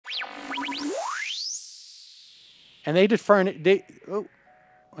And they did furnish. Oh,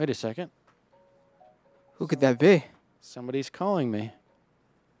 wait a second. Who could that be? Somebody's calling me.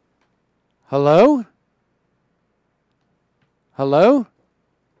 Hello? Hello?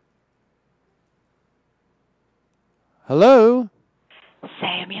 Hello?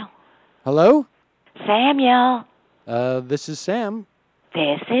 Samuel. Hello? Samuel. This is Sam.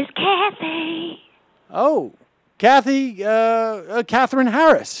 This is Kathy. Oh, Kathy, Katherine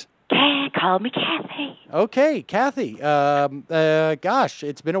Harris. Call me Kathy. Okay, Kathy. Gosh,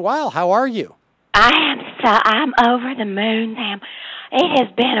 it's been a while. How are you? I'm over the moon, Sam. It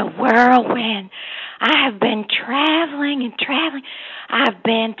has been a whirlwind. I have been traveling and traveling. I've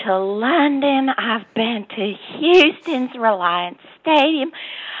been to London. I've been to Houston's Reliance Stadium.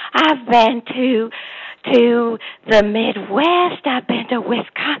 I've been to the Midwest. I've been to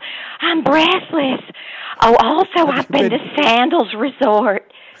Wisconsin. I'm breathless. Oh, also, I've been to Sandals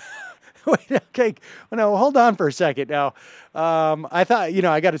Resort. Wait, okay. No, hold on for a second. Now, I thought,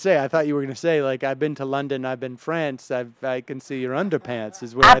 I got to say, I thought you were going to say, like, I've been to London, I've been France, I can see your underpants.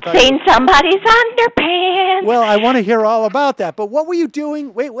 Is what I thought. I've seen somebody's underpants. Well, I want to hear all about that. But what were you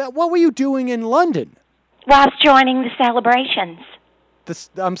doing? Wait, what were you doing in London? Well, I was joining the celebrations.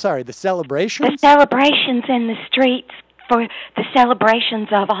 I'm sorry, the celebrations? The celebrations in the streets for the celebrations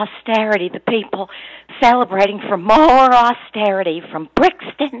of austerity, the people celebrating for more austerity from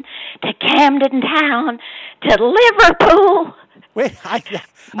Brixton to Camden Town to Liverpool. Wait,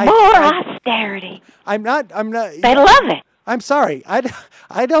 more austerity. I'm not. They love it. I'm sorry. I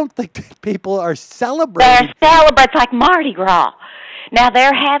don't think that people are celebrating. They're celebrating like Mardi Gras. Now,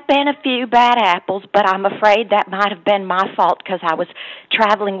 there have been a few bad apples, but I'm afraid that might have been my fault because I was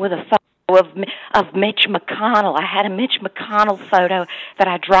traveling with a photo of Mitch McConnell. I had a Mitch McConnell photo that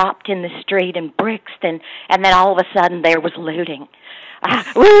I dropped in the street in Brixton, and then all of a sudden there was looting.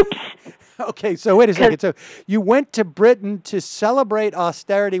 Oops. Okay, so wait a second. So you went to Britain to celebrate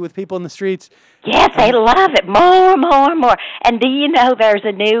austerity with people in the streets. Yes, they love it. More. And do you know there's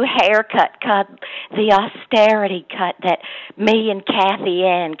a new haircut called the austerity cut that me and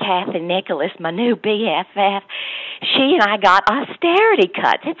Kathy Nicholas, my new BFF, she and I got austerity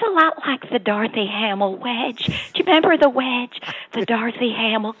cuts. It's a lot like the Dorothy Hamill wedge. Do you remember the wedge? The Dorothy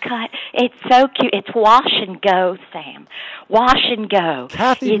Hamill cut? It's so cute. It's wash and go, Sam. Wash and go.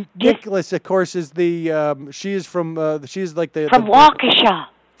 Kathy Nicholas, of course, is she is from Waukesha.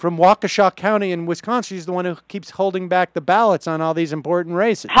 From Waukesha County in Wisconsin. She's the one who keeps holding back the ballots on all these important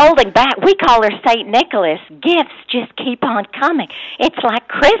races. Holding back. We call her St. Nicholas. Gifts just keep on coming. It's like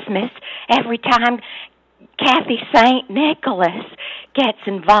Christmas every time Kathy St. Nicholas gets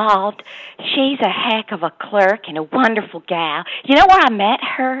involved. She's a heck of a clerk and a wonderful gal. You know where I met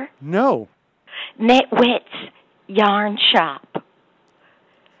her? No. Knitwit's Yarn Shop.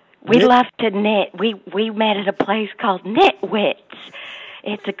 We love to knit. We met at a place called Knitwit's.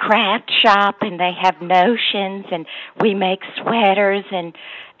 It's a craft shop, and they have notions, and we make sweaters and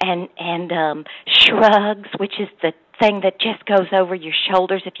shrugs, which is the thing that just goes over your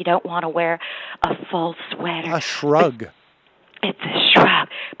shoulders if you don't want to wear a full sweater. A shrug. It's a shrug.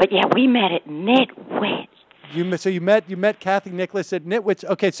 But yeah, we met at Knitwit's. You met Kathy Nicholas at Knitwit's.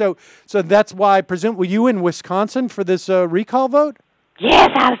 Okay, so that's why I presume, were you in Wisconsin for this recall vote?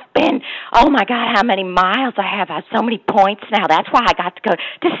 Yes, I've been, oh my God, how many miles I have. I have so many points now. That's why I got to go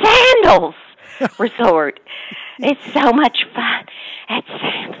to Sandals Resort. It's so much fun at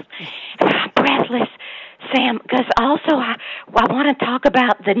Sandals. I'm breathless, Sam, because also I want to talk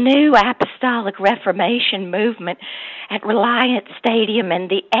about the new Apostolic Reformation movement at Reliance Stadium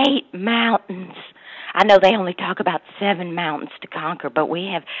and the 8 mountains. I know they only talk about 7 mountains to conquer, but we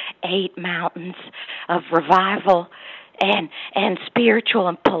have 8 mountains of revival and spiritual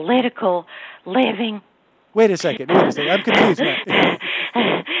and political living. Wait a second. I'm confused now.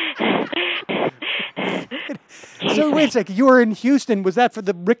 So wait a second. You were in Houston. Was that for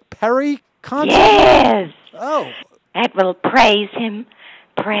the Rick Perry concert? Yes. Oh. That will praise him.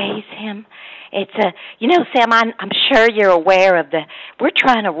 It's Sam, I'm sure you're aware we're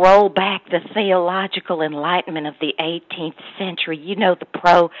trying to roll back the theological enlightenment of the 18th century. You know, the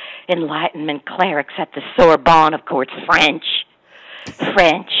pro-enlightenment clerics at the Sorbonne, of course, French.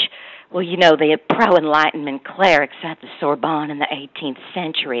 Well, you know, the pro-enlightenment clerics at the Sorbonne in the 18th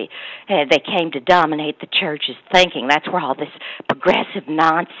century, they came to dominate the church's thinking. That's where all this progressive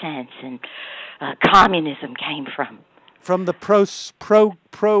nonsense and communism came from. From the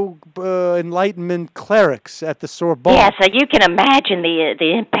pro-enlightenment clerics at the Sorbonne. Yeah, so you can imagine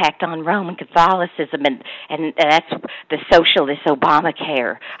the impact on Roman Catholicism, and that's the socialist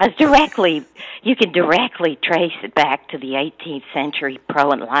Obamacare. You can directly trace it back to the 18th century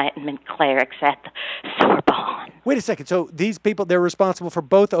pro-enlightenment clerics at the Sorbonne. Wait a second. So these people, they're responsible for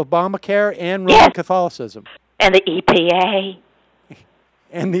both Obamacare and Roman Yes. Catholicism. And the EPA.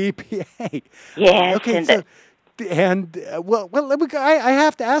 And the EPA. Yes. Okay, and so, I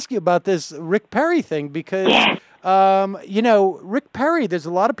have to ask you about this Rick Perry thing because, Yes. Rick Perry, there's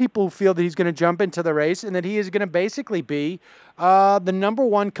a lot of people who feel that he's going to jump into the race and that he is going to basically be the number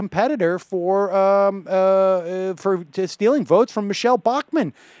one competitor for stealing votes from Michelle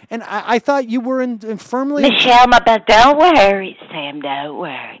Bachmann. And I thought you were firmly... Michelle, don't worry, Sam, don't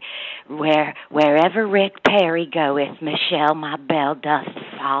worry. Wherever Rick Perry goeth, Michelle, my belle, doth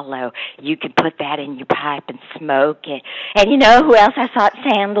follow. You can put that in your pipe and smoke it. And you know who else I saw at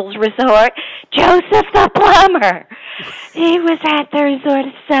Sandals Resort? Joseph the plumber. He was at the resort.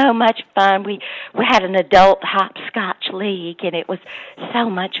 It's so much fun. We had an adult hopscotch league, and it was so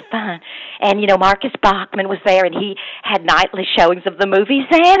much fun. And, Marcus Bachman was there, and he had nightly showings of the movie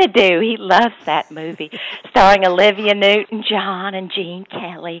Xanadu. He loves that movie, starring Olivia Newton-John and Gene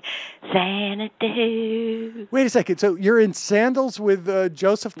Kelly. Xanadu. Wait a second. So you're in Sandals with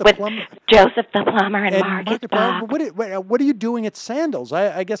Joseph the plumber? Joseph the plumber and Marcus Bachman. What are you doing at Sandals?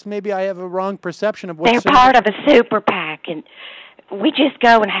 I guess maybe I have a wrong perception of what They're part of a super PAC, and we just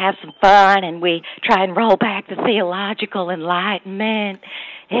go and have some fun, and we try and roll back the theological enlightenment.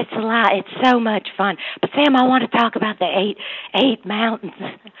 It's a lot. It's so much fun. But, Sam, I want to talk about the eight mountains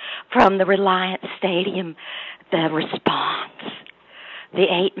from the Reliance Stadium, the response. The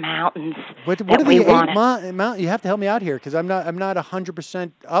 8 mountains. What are the 8 mountains? You have to help me out here because I'm not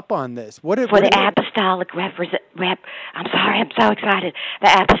 100% up on this. For the apostolic I'm sorry, I'm so excited.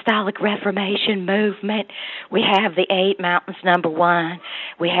 The apostolic Reformation movement. We have the 8 mountains. Number 1,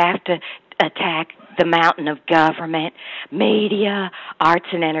 we have to attack the mountain of government, media, arts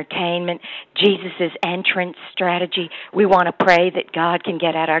and entertainment, Jesus' entrance strategy. We want to pray that God can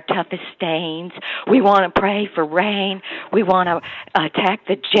get at our toughest stains. We want to pray for rain. We want to attack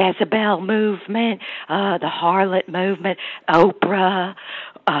the Jezebel movement, the harlot movement, Oprah,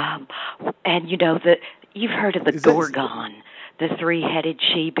 and you've heard of the Gorgon, the 3-headed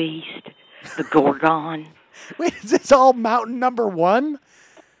she-beast, the Gorgon. Wait, is this all mountain number 1?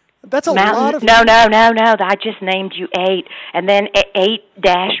 That's a lot of... No. I just named you 8. And then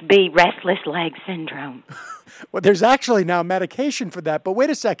 8-B, restless leg syndrome. Well, there's actually now medication for that. But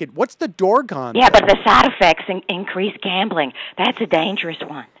wait a second. What's the Dorgon? Yeah, but the side effects increase gambling. That's a dangerous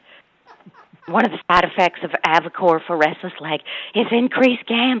one. One of the side effects of Avocor for restless leg is increased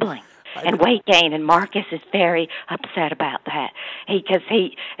gambling and weight gain. And Marcus is very upset about that. Because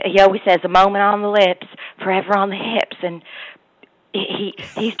he always says, a moment on the lips, forever on the hips. And...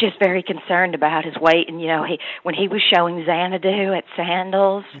 He's just very concerned about his weight, and when he was showing Xanadu at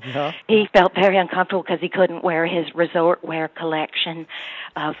Sandals, he felt very uncomfortable because he couldn't wear his resort wear collection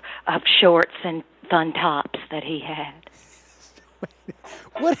of shorts and fun tops that he had.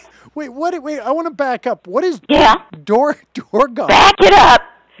 Wait! I want to back up. What is Dorgon? Back it up.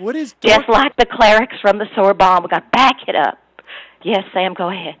 What is just like the clerics from the Sorbonne? We got to back it up. Yes, Sam, go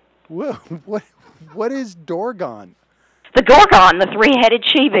ahead. What is Dorgon? The Gorgon, the 3-headed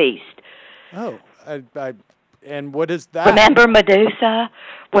she-beast. Oh, and what is that? Remember Medusa?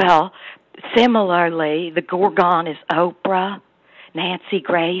 Well, similarly, the Gorgon is Oprah, Nancy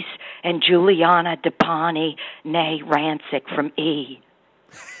Grace, and Juliana DePani, née Rancic from E!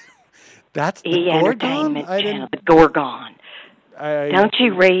 That's the E! Gorgon? Entertainment Channel, the Gorgon. Don't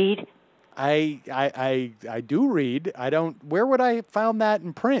you read? I do read. I don't. Where would I have found that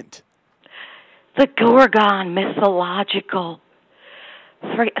in print? The Gorgon, mythological.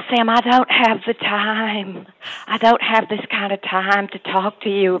 Sam, I don't have the time. I don't have this kind of time to talk to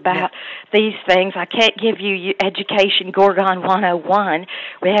you about these things. I can't give you Education Gorgon 101.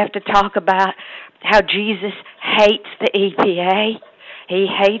 We have to talk about how Jesus hates the EPA. He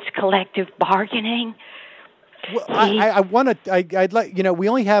hates collective bargaining. Well, I want to. I'd like we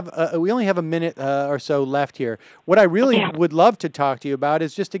only have a minute or so left here. What I really would love to talk to you about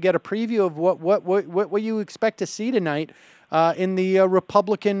is just to get a preview of what you expect to see tonight in the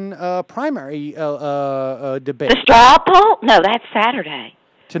Republican primary debate. The straw poll? No, that's Saturday.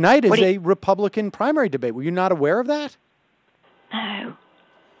 Tonight is a Republican primary debate. Were you not aware of that? No.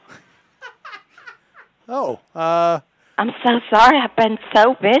 Oh. I'm so sorry. I've been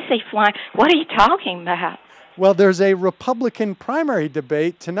so busy flying. What are you talking about? Well, there's a Republican primary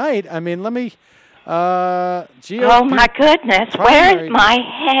debate tonight. I mean, let me... GOP oh, my goodness. Where's my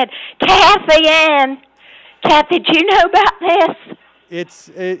head? Kathy Ann! Kathy, did you know about this?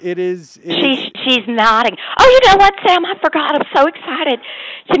 It is... She's nodding. Oh, you know what, Sam? I forgot. I'm so excited.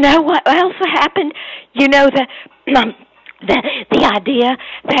 You know what else happened? You know, the idea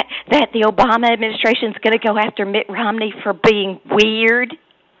that the Obama administration is going to go after Mitt Romney for being weird.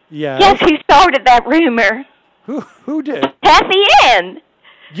 Yeah. Guess who started that rumor? Who did? Kathy Ann.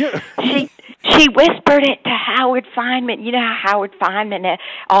 Yeah. She whispered it to Howard Feynman. You know how Howard Feynman,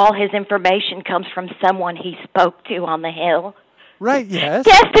 all his information comes from someone he spoke to on the Hill? Right, yes.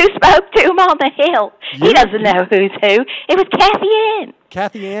 Guess who spoke to him on the Hill? He doesn't know who's who. It was Kathy Ann.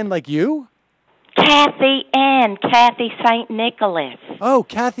 Kathy Ann, like you? Kathy Ann. Kathy St. Nicholas. Oh,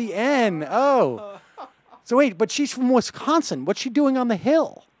 Kathy Ann. Oh. So wait, but she's from Wisconsin. What's she doing on the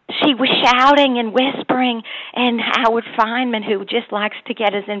Hill? She was shouting and whispering, and Howard Feynman, who just likes to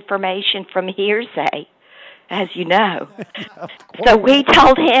get his information from hearsay, as you know. So we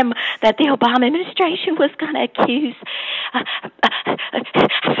told him that the Obama administration was going to accuse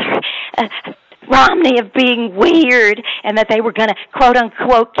Romney of being weird, and that they were going to,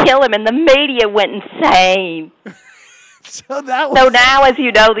 quote-unquote, kill him, and the media went insane. So now, as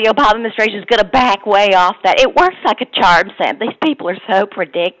you know, the Obama administration is going to back way off that. It works like a charm, Sam. These people are so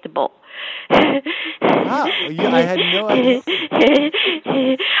predictable. Wow, I had no idea.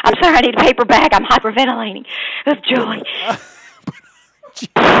 I'm sorry, I need a paper bag. I'm hyperventilating of joy.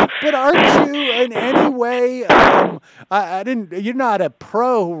 But aren't you in any way? I didn't. You're not a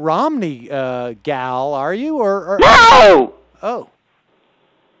pro Romney gal, are you? Or no. Oh.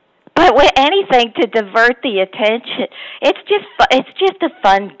 But with anything to divert the attention, it's just a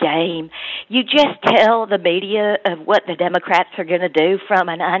fun game. You just tell the media of what the Democrats are going to do from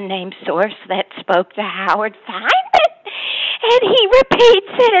an unnamed source that spoke to Howard Feynman, and he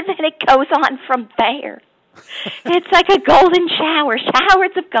repeats it, and then it goes on from there. It's like a golden shower,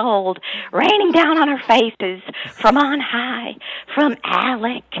 showers of gold raining down on our faces from on high, from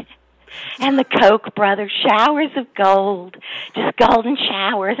Alec and the Koch brothers, showers of gold, just golden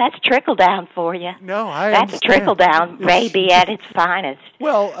showers. That's trickle down for you. No, that's trickle down, baby, at its finest.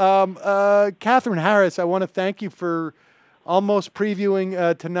 Well, Katherine Harris, I want to thank you for almost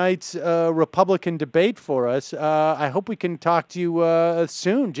previewing tonight's Republican debate for us. I hope we can talk to you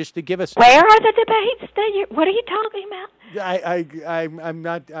soon, just to give us. Where are the debates? What are you talking about?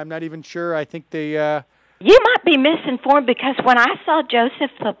 I'm not even sure. I think they. You might be misinformed, because when I saw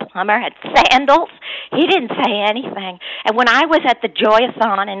Joseph the plumber at Sandals, he didn't say anything. And when I was at the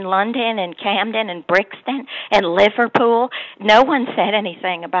Joyathon in London and Camden and Brixton and Liverpool, no one said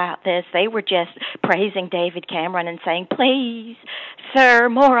anything about this. They were just praising David Cameron and saying, "Please, sir,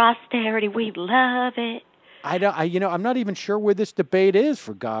 more austerity. We love it." I'm not even sure where this debate is,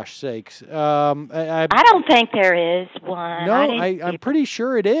 for gosh sakes. I don't think there is one. No, I'm pretty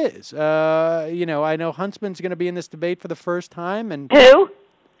sure it is. I know Huntsman's going to be in this debate for the first time. And who?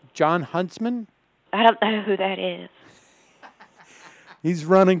 John Huntsman. I don't know who that is. He's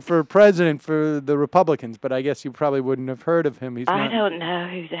running for president for the Republicans, but I guess you probably wouldn't have heard of him. I don't know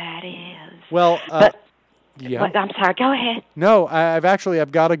who that is. Well, yeah. I'm sorry. Go ahead. No, I've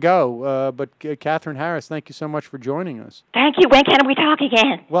got to go. But Katherine Harris, thank you so much for joining us. Thank you. When can we talk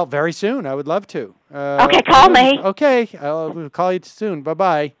again? Well, very soon. I would love to. Okay, call me. Okay, I'll call you soon.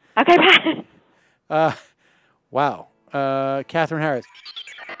 Bye-bye. Okay, bye. Wow. Katherine Harris.